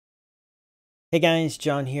Hey guys,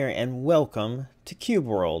 John here, and welcome to Cube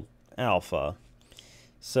World Alpha.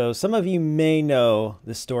 So some of you may know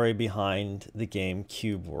the story behind the game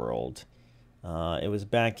Cube World. It was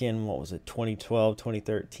back in, 2012,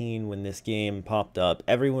 2013 when this game popped up.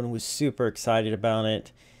 Everyone was super excited about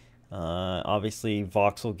it. Obviously,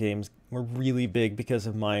 voxel games were really big because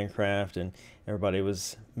of Minecraft, and everybody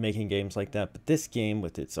was making games like that. But this game,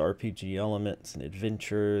 with its RPG elements and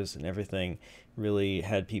adventures and everything, really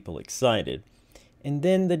had people excited. And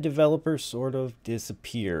then the developer sort of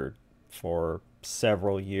disappeared for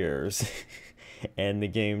several years, and the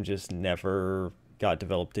game just never got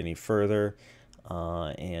developed any further,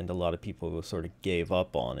 and a lot of people sort of gave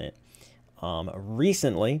up on it.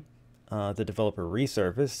 Recently, the developer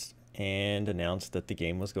resurfaced and announced that the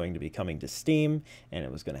game was going to be coming to Steam, and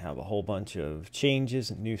it was going to have a whole bunch of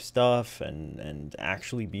changes and new stuff and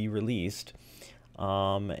actually be released.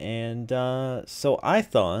 So I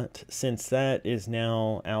thought, since that is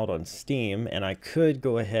now out on Steam, and I could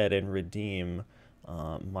go ahead and redeem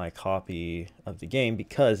my copy of the game,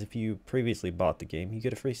 because if you previously bought the game, you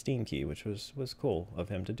get a free Steam key, which was cool of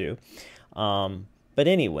him to do. But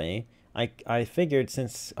anyway, I figured,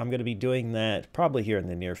 since I'm going to be doing that probably here in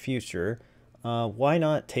the near future, why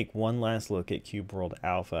not take one last look at Cube World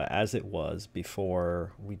Alpha as it was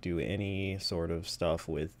before we do any sort of stuff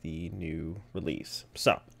with the new release.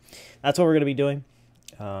 So that's what we're going to be doing.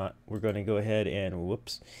 We're going to go ahead and,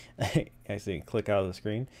 whoops, actually click out of the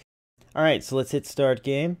screen. All right, so let's hit start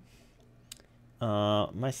game.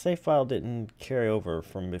 My save file didn't carry over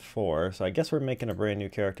from before, so I guess we're making a brand new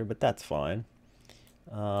character, but that's fine.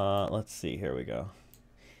 Let's see, here we go.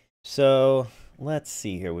 So let's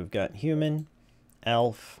see here. We've got human,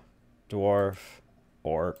 elf, dwarf,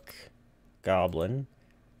 orc, goblin,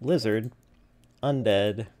 lizard,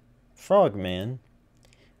 undead, frogman.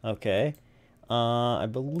 Okay. I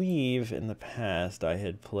believe in the past I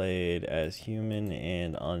had played as human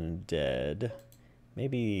and undead.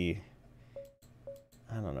 Maybe,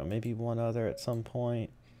 I don't know, maybe one other at some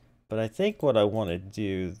point. But I think what I want to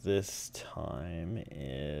do this time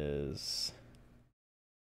is,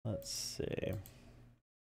 let's see.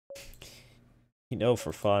 You know,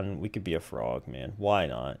 for fun, we could be a frog, man. Why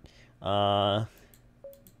not? Oh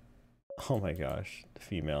my gosh, the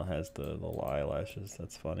female has the little eyelashes.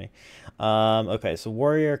 That's funny. Okay, so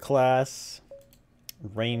warrior class,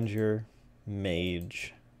 ranger,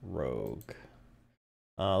 mage, rogue.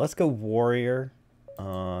 Let's go warrior.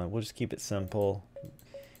 We'll just keep it simple.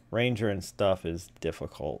 Ranger and stuff is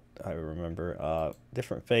difficult, I remember.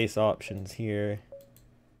 Different face options here.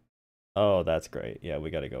 Oh, that's great. Yeah, we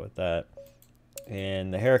gotta go with that.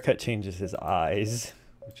 And the haircut changes his eyes,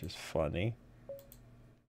 which is funny.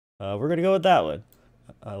 We're gonna go with that one.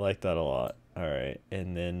 I like that a lot. Alright,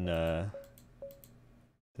 and then,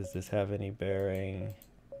 does this have any bearing?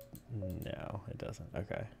 No, it doesn't.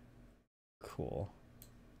 Okay. Cool.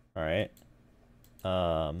 Alright.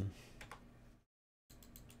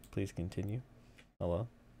 Please continue. Hello?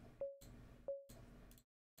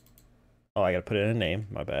 Oh, I gotta put in a name.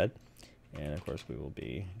 My bad. And of course we will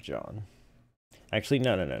be John. Actually,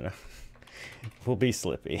 no. We'll be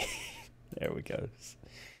Slippy. There we go.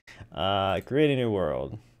 Create a new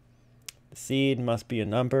world. The seed must be a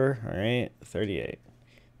number. Alright, 38.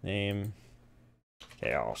 Name,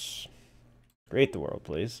 Chaos. Create the world,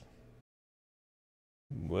 please.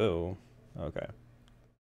 Whoa. Okay.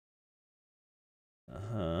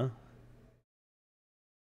 Uh-huh.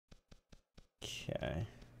 Okay.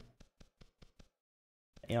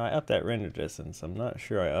 You know, I upped that render distance. I'm not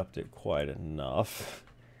sure I upped it quite enough.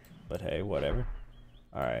 But hey, whatever.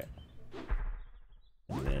 Alright.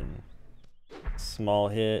 And then small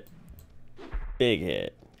hit, big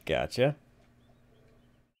hit. Gotcha.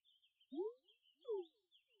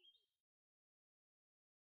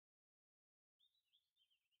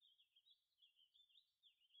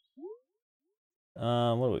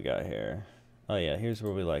 What do we got here? Oh yeah, here's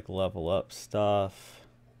where we like level up stuff.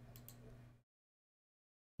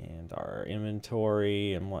 And our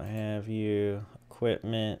inventory and what have you.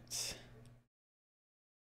 Equipment.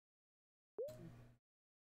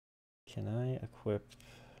 Can I equip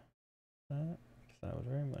that? Because I would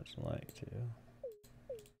very much like to.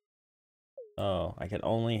 Oh, I can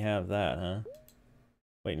only have that, huh?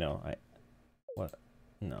 Wait, no, what?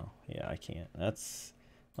 No, yeah, I can't. That's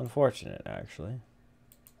unfortunate, actually.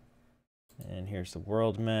 And here's the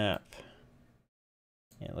world map.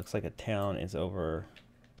 Yeah, it looks like a town is over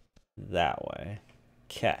that way.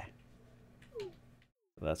 Okay.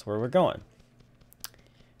 That's where we're going.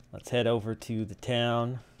 Let's head over to the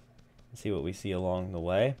town and see what we see along the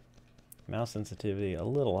way. Mouse sensitivity a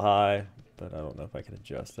little high, but I don't know if I can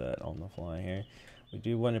adjust that on the fly here. We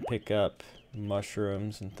do want to pick up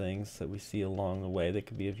mushrooms and things that we see along the way that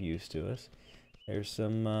could be of use to us. There's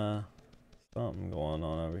some something going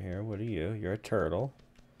on over here. What are you? You're a turtle.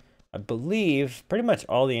 I believe pretty much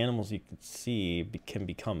all the animals you can see can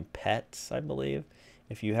become pets, I believe,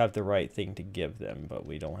 if you have the right thing to give them, but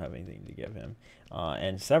we don't have anything to give him.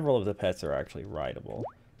 And several of the pets are actually rideable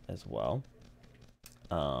as well.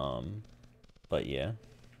 But yeah.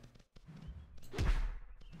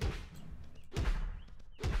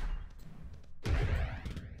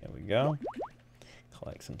 There we go.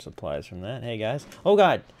 Collect some supplies from that. Hey guys. Oh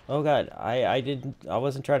god. Oh god. I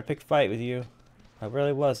wasn't trying to pick a fight with you. I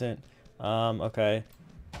really wasn't. Okay.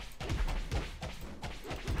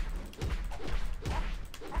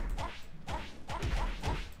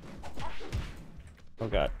 Oh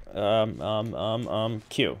god.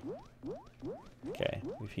 Q. Okay,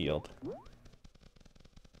 we've healed.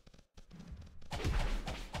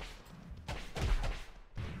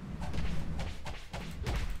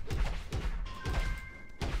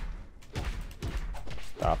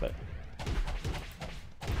 Stop it.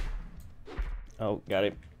 Oh, got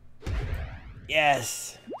it.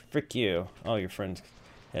 Yes! Frick you. Oh, your friend's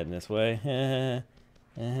heading this way.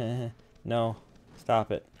 No.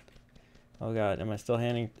 Stop it. Oh god, am I still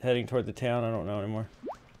heading toward the town? I don't know anymore.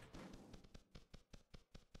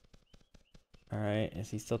 Alright, is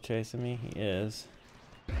he still chasing me? He is.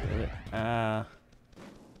 Ah.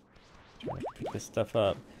 Trying to pick this stuff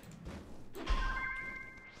up.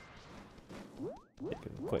 Take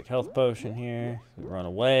a quick health potion here. We run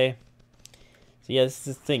away. So yeah, this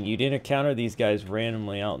is the thing. You'd encounter these guys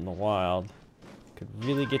randomly out in the wild. Could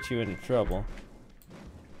really get you into trouble.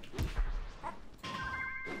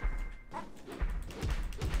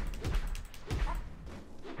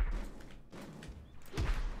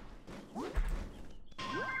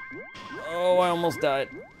 Oh, I almost died.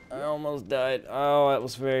 I almost died. Oh, that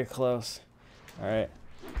was very close. Alright.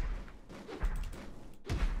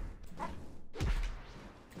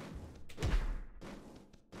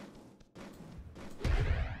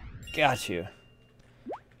 Got you.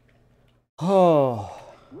 Oh.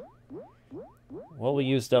 Well, we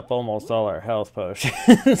used up almost all our health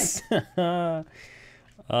potions.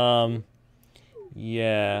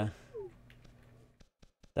 Yeah.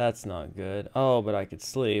 That's not good. Oh, but I could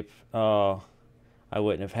sleep. Oh. I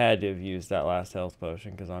wouldn't have had to have used that last health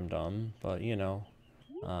potion because I'm dumb. But, you know.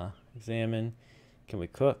 Examine. Can we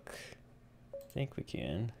cook? I think we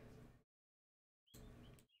can.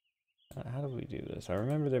 How do we do this? I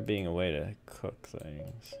remember there being a way to cook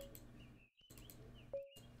things.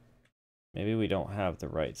 Maybe we don't have the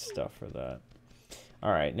right stuff for that.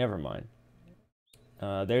 Alright, never mind.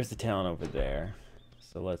 There's the town over there.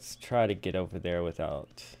 So let's try to get over there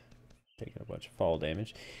without taking a bunch of fall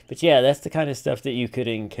damage. But yeah, that's the kind of stuff that you could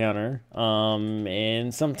encounter.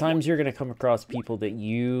 And sometimes you're going to come across people that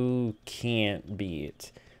you can't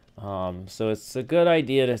beat. So it's a good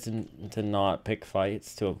idea to not pick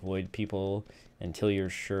fights, to avoid people until you're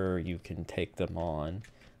sure you can take them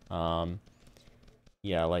on.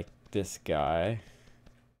 Yeah, like this guy.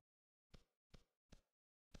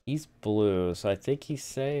 He's blue, so I think he's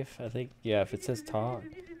safe. I think, yeah, if it says talk.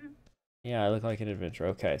 Yeah, I look like an adventurer.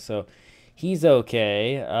 Okay, so he's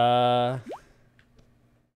okay.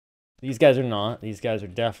 These guys are not. These guys are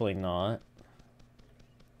definitely not.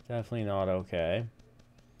 Definitely not okay.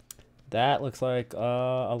 That looks like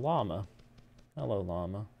a llama. Hello,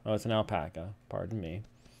 llama. Oh, it's an alpaca. Pardon me.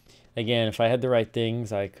 Again, if I had the right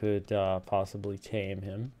things, I could possibly tame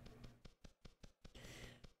him.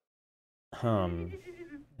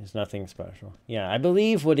 There's nothing special. Yeah, I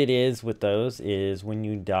believe what it is with those is when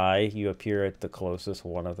you die, you appear at the closest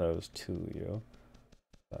one of those to you.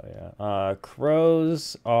 So yeah.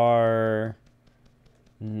 Crows are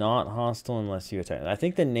not hostile unless you attack. I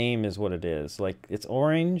think the name is what it is. Like, it's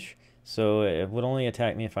orange, so it would only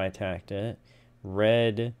attack me if I attacked it.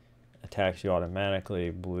 Red attacks you automatically.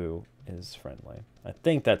 Blue is friendly. I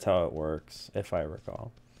think that's how it works, if I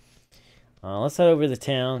recall. Let's head over to the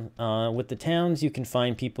town. With the towns, you can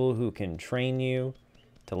find people who can train you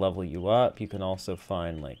to level you up. You can also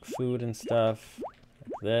find, like, food and stuff,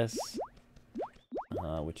 like this,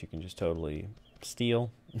 which you can just totally steal.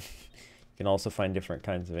 You can also find different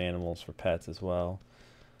kinds of animals for pets as well.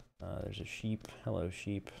 There's a sheep. Hello,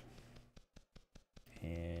 sheep.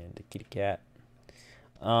 And a kitty cat.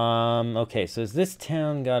 Okay, so has this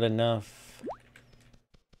town got enough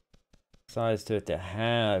size to it to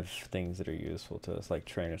have things that are useful to us, like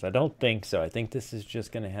trainers? I don't think so. I think this is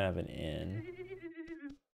just going to have an inn.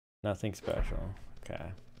 Nothing special.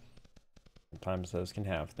 Okay. Sometimes those can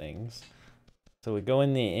have things. So we go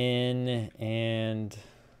in the inn and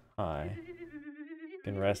hi.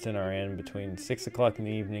 Can rest in our inn between 6 o'clock in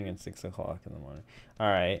the evening and 6 o'clock in the morning. All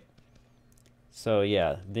right. So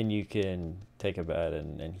yeah, then you can take a bed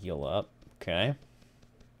and heal up. Okay.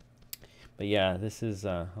 But yeah, this is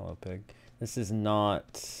hello pig. This is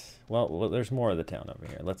not well. There's more of the town over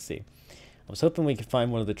here. Let's see. I was hoping we could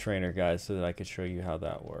find one of the trainer guys so that I could show you how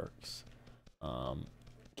that works.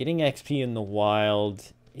 Getting XP in the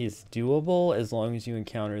wild is doable as long as you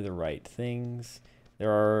encounter the right things. There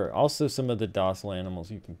are also some of the docile animals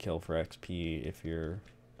you can kill for XP if you're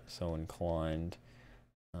so inclined.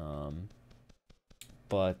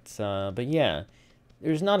 But yeah,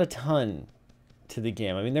 there's not a ton to the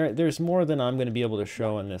game. I mean, there's more than I'm going to be able to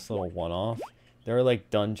show in this little one-off. There are like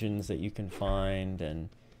dungeons that you can find and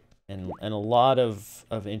a lot of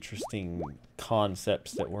interesting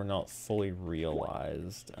concepts that were not fully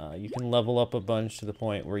realized. You can level up a bunch to the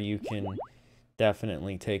point where you can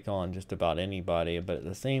definitely take on just about anybody, but at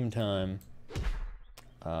the same time,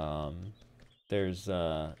 there's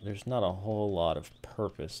not a whole lot of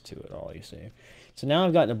purpose to it all, you see. So now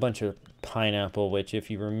I've gotten a bunch of pineapple, which if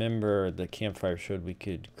you remember the campfire showed we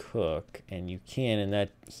could cook, and you can, and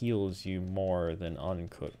that heals you more than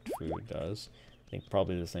uncooked food does. I think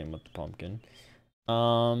probably the same with the pumpkin.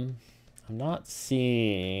 I'm not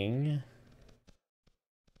seeing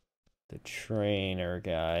the trainer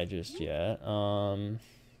guy just yet. We're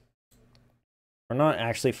not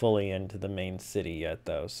actually fully into the main city yet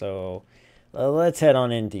though, so let's head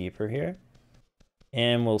on in deeper here.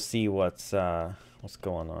 And we'll see what's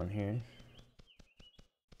going on here.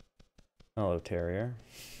 Hello, terrier.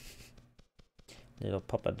 Little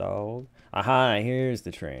puppa dog. Aha, here's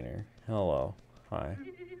the trainer. Hello. Hi.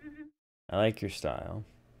 I like your style.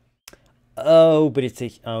 Oh, but it's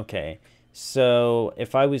a... Okay. So,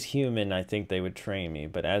 if I was human, I think they would train me.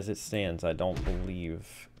 But as it stands, I don't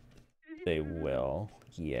believe they will.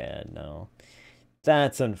 Yeah, no.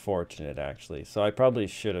 That's unfortunate, actually. So I probably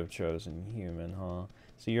should have chosen human, huh?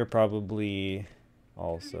 So you're probably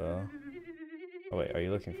also... Oh, wait, are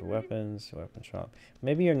you looking for weapons? Weapon shop.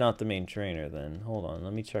 Maybe you're not the main trainer, then. Hold on,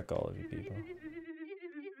 let me check all of you people.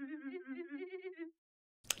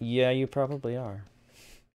 Yeah, you probably are.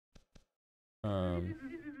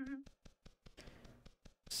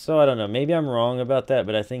 So I don't know. Maybe I'm wrong about that,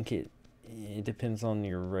 but I think it depends on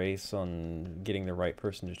your race on getting the right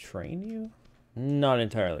person to train you. Not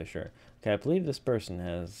entirely sure. Okay, I believe this person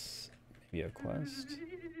has maybe a quest.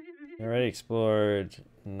 You already explored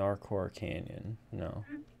Narcor Canyon. No.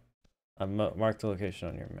 I marked the location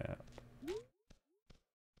on your map.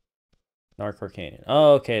 Narcor Canyon.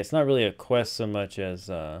 Oh, okay. It's not really a quest so much as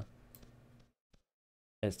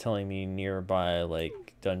telling me nearby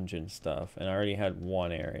like dungeon stuff, and I already had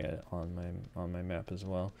one area on my map as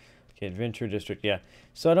well. Okay, Adventure District. Yeah.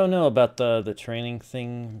 So I don't know about the training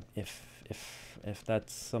thing. If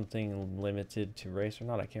that's something limited to race or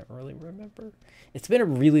not, I can't really remember. It's been a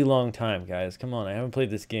really long time, guys. Come on, I haven't played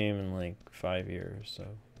this game in like 5 years, so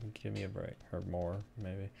give me a break. Or more,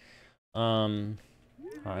 maybe.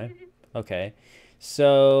 Hi. Okay.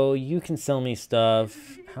 So you can sell me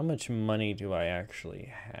stuff. How much money do I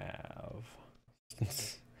actually have?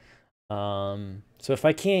 So if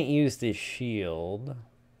I can't use this shield,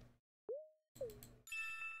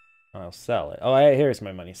 I'll sell it. Oh, here's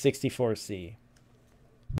my money. 64C.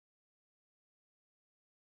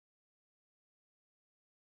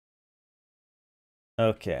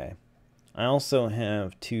 Okay. I also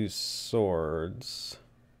have 2 swords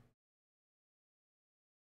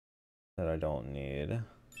that I don't need.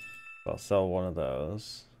 I'll sell one of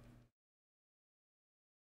those.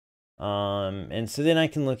 And so then I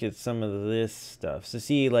can look at some of this stuff. So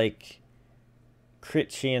see, like, crit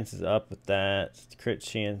chance is up with that. Crit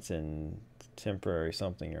chance and temporary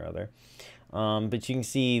something or other. But you can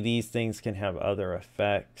see these things can have other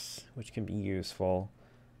effects, which can be useful.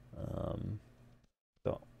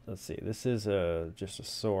 So let's see. This is just a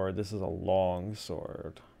sword. This is a long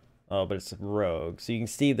sword. Oh, but it's a rogue. So you can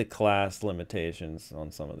see the class limitations on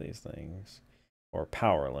some of these things, or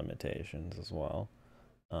power limitations as well.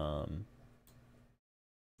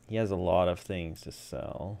 He has a lot of things to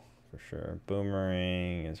sell for sure.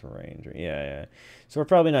 Boomerang is ranger. Yeah. So we're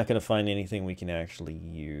probably not going to find anything we can actually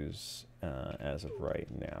use as of right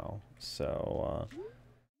now. So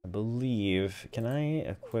I believe, can I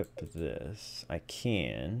equip this? I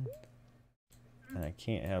can. And I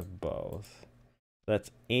can't have both.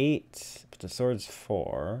 That's 8, but the sword's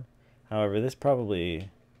 4. However, this probably...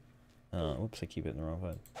 oops, I keep it in the wrong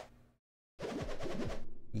button.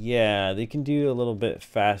 Yeah, they can do a little bit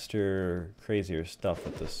faster, crazier stuff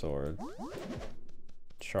with the sword.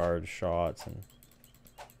 charge shots and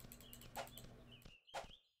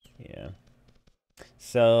yeah.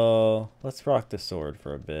 So let's rock the sword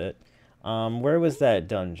for a bit. Where was that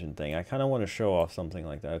dungeon thing? I kind of want to show off something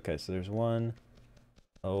like that. Okay, so there's one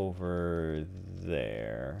over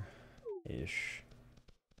there-ish.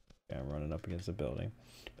 Yeah, I'm running up against the building.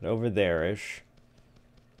 But over there-ish.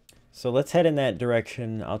 So let's head in that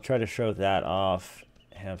direction. I'll try to show that off,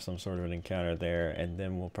 have some sort of an encounter there, and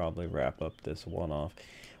then we'll probably wrap up this one off.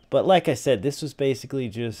 But like I said, this was basically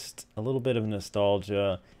just a little bit of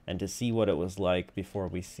nostalgia and to see what it was like before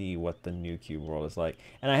we see what the new Cube World is like.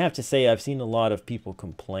 And I have to say, I've seen a lot of people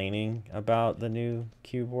complaining about the new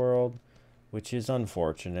Cube World, which is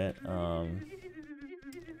unfortunate.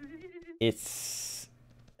 It's,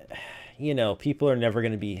 you know, people are never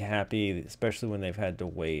going to be happy, especially when they've had to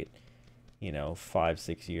wait, you know,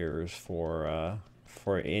 5-6 years for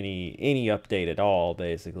any update at all,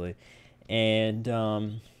 basically.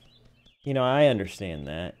 And you know, I understand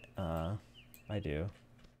that. I do.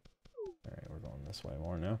 All right, we're going this way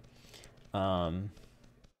more now. Fine.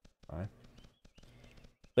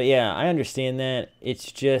 But yeah, I understand that.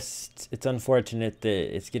 It's just, it's unfortunate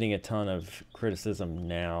that it's getting a ton of criticism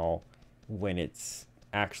now when it's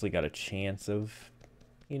actually got a chance of,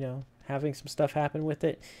 you know, having some stuff happen with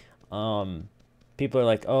it. People are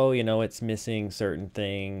like, oh, you know, it's missing certain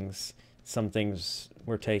things. Some things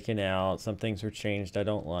were taken out. Some things were changed I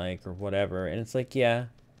don't like or whatever. And it's like, yeah,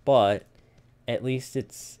 but at least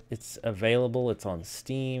it's available. It's on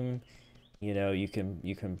Steam. You know, you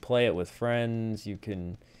can play it with friends. You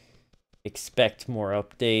can expect more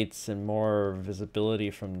updates and more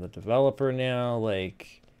visibility from the developer now.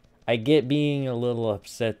 Like, I get being a little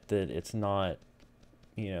upset that it's not,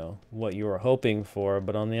 you know, what you were hoping for,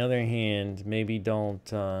 but on the other hand, maybe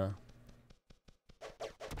don't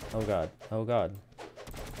oh god, oh god.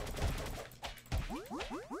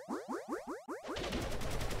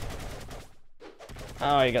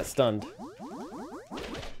 Oh, I got stunned.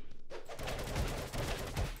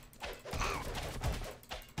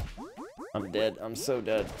 I'm dead. I'm so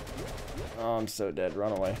dead. Oh, I'm so dead.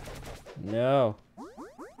 Run away. No.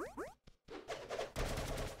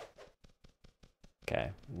 Okay.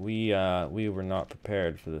 We were not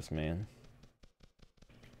prepared for this man.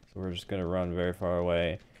 So we're just gonna run very far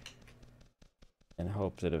away and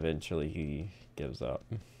hope that eventually he gives up.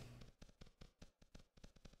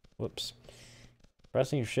 Whoops.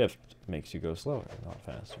 Pressing your shift makes you go slower, not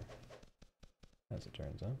faster. As it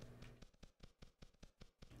turns out.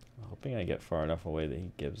 I'm hoping I get far enough away that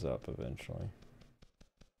he gives up eventually.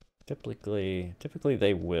 Typically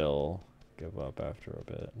they will give up after a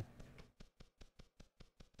bit.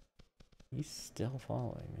 He's still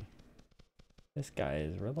following me. This guy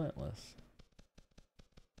is relentless.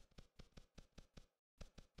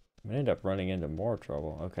 I'm gonna end up running into more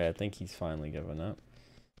trouble. Okay, I think he's finally given up.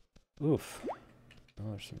 Oof.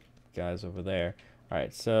 Oh, there's some guys over there.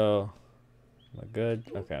 Alright, so... Am I good?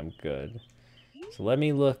 Okay, I'm good. So let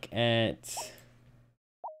me look at...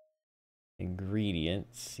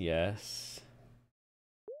 Ingredients, yes.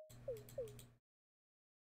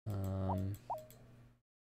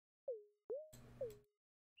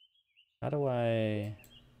 How do I...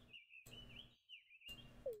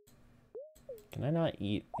 Can I not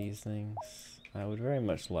eat these things? I would very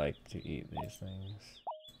much like to eat these things.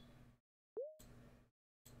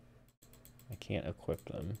 I can't equip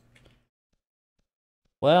them.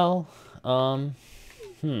 Well,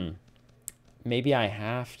 maybe I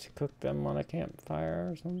have to cook them on a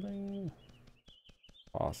campfire or something?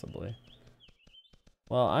 Possibly.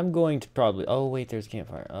 Well, I'm going to probably... Oh, wait, there's a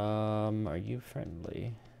campfire. Are you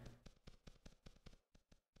friendly?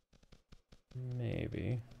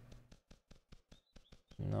 Maybe.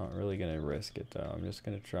 I'm not really gonna risk it, though. I'm just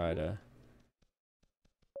gonna try to...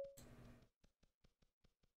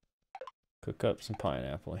 cook up some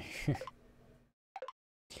pineapple here.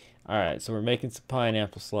 Alright, so we're making some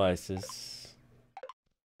pineapple slices.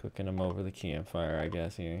 Cooking them over the campfire, I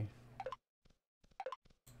guess, here.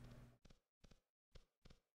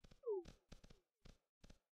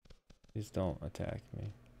 Please don't attack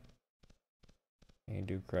me. I can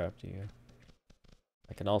do crap to you.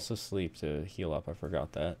 I can also sleep to heal up. I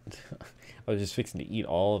forgot that. I was just fixing to eat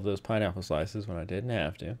all of those pineapple slices when I didn't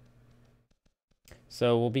have to.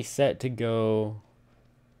 So we'll be set to go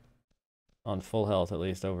on full health, at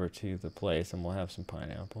least, over to the place, and we'll have some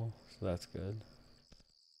pineapple. So that's good.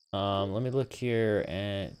 Let me look here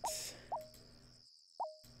at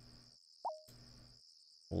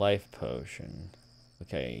life potion.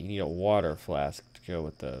 Okay, you need a water flask to go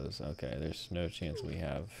with those. Okay, there's no chance we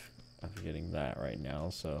have of getting that right now,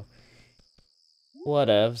 so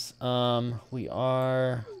Whatevs. We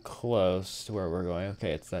are close to where we're going.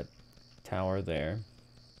 Okay, it's that tower there.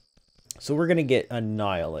 So we're gonna get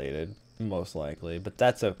annihilated, most likely, but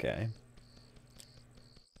that's okay.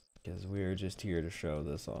 Because we're just here to show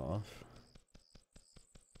this off.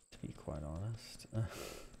 To be quite honest.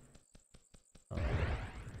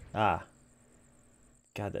 Ah.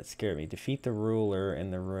 God, that scared me. Defeat the ruler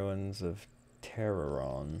in the ruins of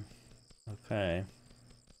Terraron. Okay.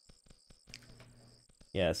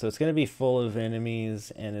 Yeah, so it's going to be full of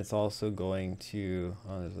enemies, and it's also going to...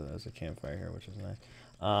 Oh, there's a campfire here, which is nice.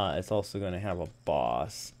 It's also going to have a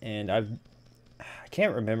boss, and I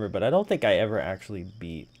can't remember, but I don't think I ever actually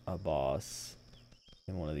beat a boss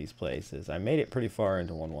in one of these places. I made it pretty far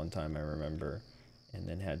into one time, I remember, and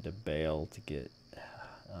then had to bail to get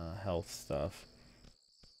health stuff.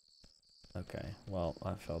 Okay, well,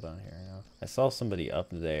 I fell down here now. I saw somebody up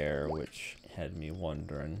there, which had me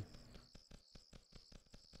wondering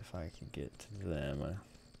if I could get to them.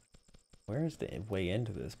 Where's the way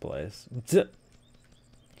into this place?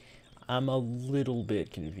 I'm a little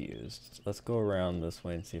bit confused. Let's go around this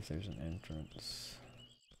way and see if there's an entrance.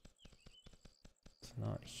 It's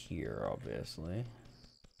not here, obviously.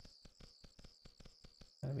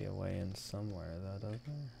 Gotta be a way in somewhere, though, doesn't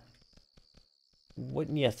there?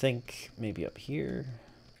 Wouldn't you think maybe up here?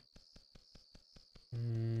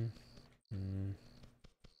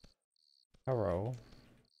 Hello.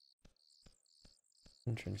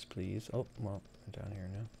 Entrance, please. Oh, well, I'm down here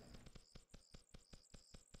now.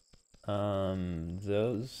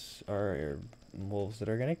 Those are wolves that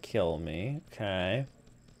are gonna kill me. Okay.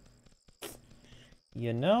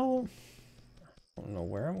 You know, I don't know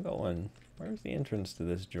where I'm going. Where's the entrance to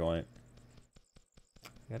this joint?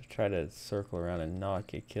 I gotta try to circle around and not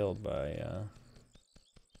get killed by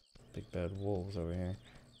big bad wolves over here.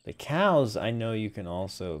 The cows, I know you can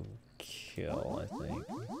also kill, I think.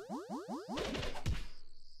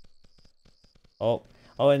 Oh,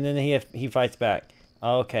 and then he fights back.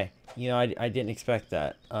 Oh, okay. You know, I didn't expect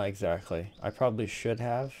that. Exactly. I probably should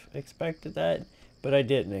have expected that, but I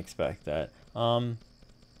didn't expect that.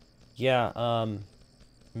 Yeah,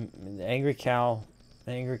 the angry cow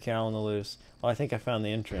on the loose. Oh, I think I found the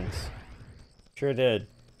entrance. Sure did.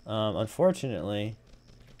 Unfortunately,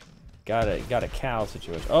 got a cow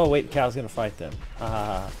situation. Oh wait, the cow's gonna fight them. Ha ha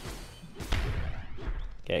ha.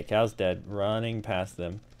 Okay, cow's dead. Running past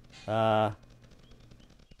them.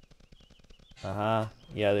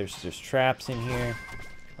 Yeah, there's traps in here.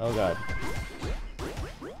 Oh god.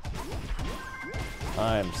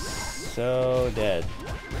 I'm so dead.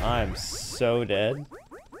 I'm so dead.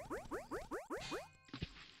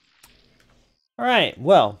 Alright,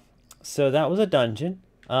 well, so that was a dungeon.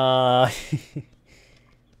 Hey,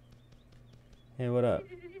 what up?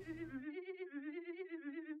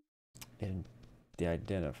 And the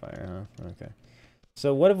identifier, huh? Okay.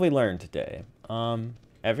 So what have we learned today?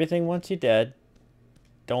 Everything wants you dead.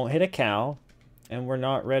 Don't hit a cow. And we're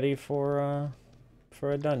not ready for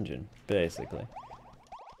a dungeon, basically.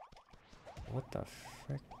 What the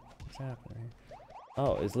frick is happening?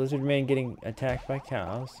 Oh, is Lizard Man getting attacked by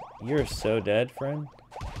cows? You're so dead, friend.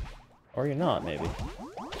 Or you're not, maybe.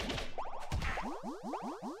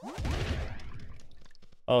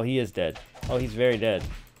 Oh, he is dead. Oh, he's very dead.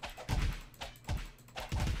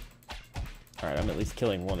 Alright, I'm at least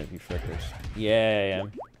killing one of you frickers. Yeah, I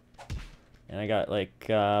am. And I got, like,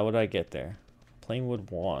 what did I get there? Plain wood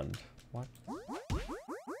wand. What?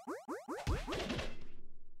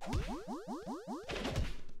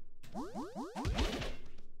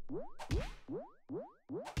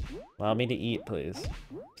 Allow me to eat, please.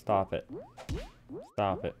 Stop it.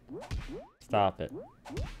 Stop it. Stop it.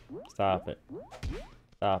 Stop it.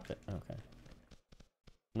 Stop it. Okay.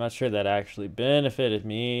 I'm not sure that actually benefited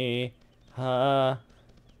me. Oh,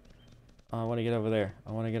 I want to get over there.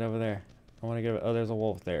 I want to get over there. I want to get... Oh, there's a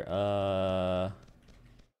wolf there.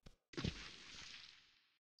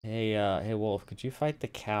 Hey, wolf, could you fight the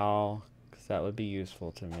cow? Because that would be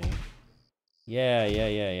useful to me. Yeah,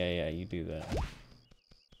 you do that.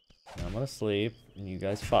 Now I'm gonna sleep, and you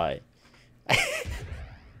guys fight.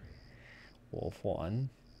 Wolf 1.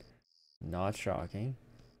 Not shocking.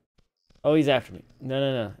 Oh, he's after me.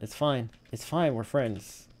 No. It's fine. It's fine. We're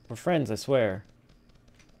friends. We're friends, I swear.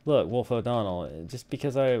 Look, Wolf O'Donnell, just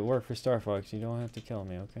because I work for Star Fox, you don't have to kill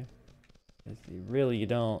me, okay? Really, you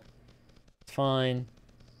don't. It's fine.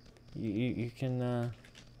 You can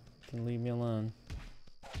leave me alone.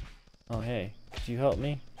 Oh, hey. Could you help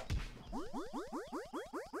me?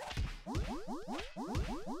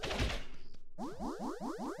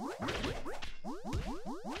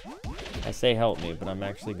 I say help me, but I'm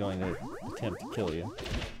actually going to attempt to kill you.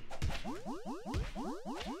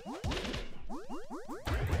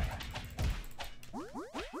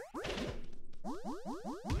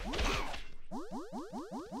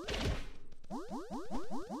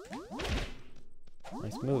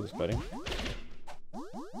 Nice moves, buddy.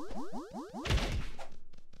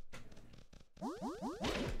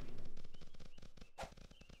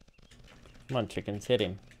 Come on, chickens, hit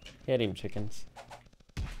him. Hit him, chickens.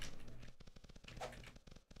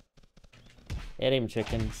 Hit him,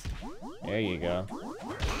 chickens. There you go.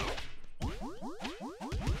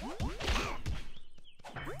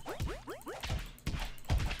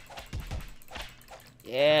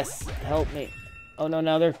 Yes, help me. Oh no,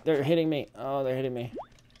 now they're hitting me. Oh, they're hitting me.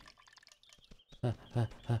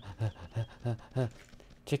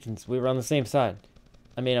 Chickens, we were on the same side.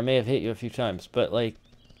 I mean, I may have hit you a few times, but like,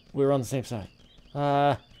 we were on the same side.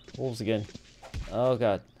 Wolves again. Oh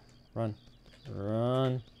god. Run.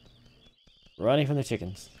 Run. Running from the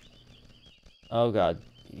chickens. Oh god.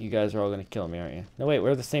 You guys are all gonna kill me, aren't you? No wait,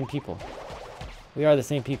 we're the same people. We are the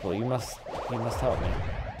same people. You must help me.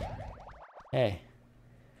 Hey.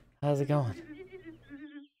 How's it going?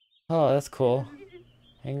 Oh, that's cool.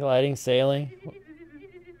 Hang gliding, sailing.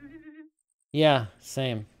 Yeah,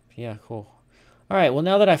 same. Yeah, cool. Alright, well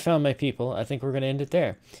now that I found my people, I think we're going to end it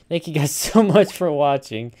there. Thank you guys so much for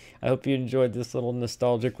watching. I hope you enjoyed this little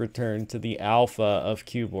nostalgic return to the alpha of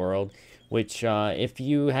Cube World, which if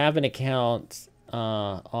you have an account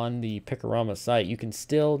on the Pickorama site, you can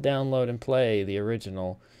still download and play the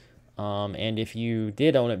original. And if you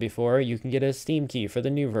did own it before, you can get a Steam key for the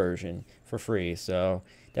new version for free. So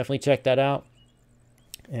definitely check that out.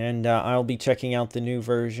 And I'll be checking out the new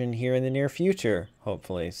version here in the near future,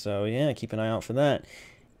 hopefully. So yeah, keep an eye out for that.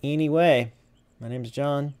 Anyway, my name is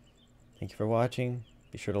John. Thank you for watching.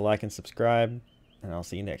 Be sure to like and subscribe. And I'll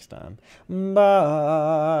see you next time.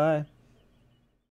 Bye.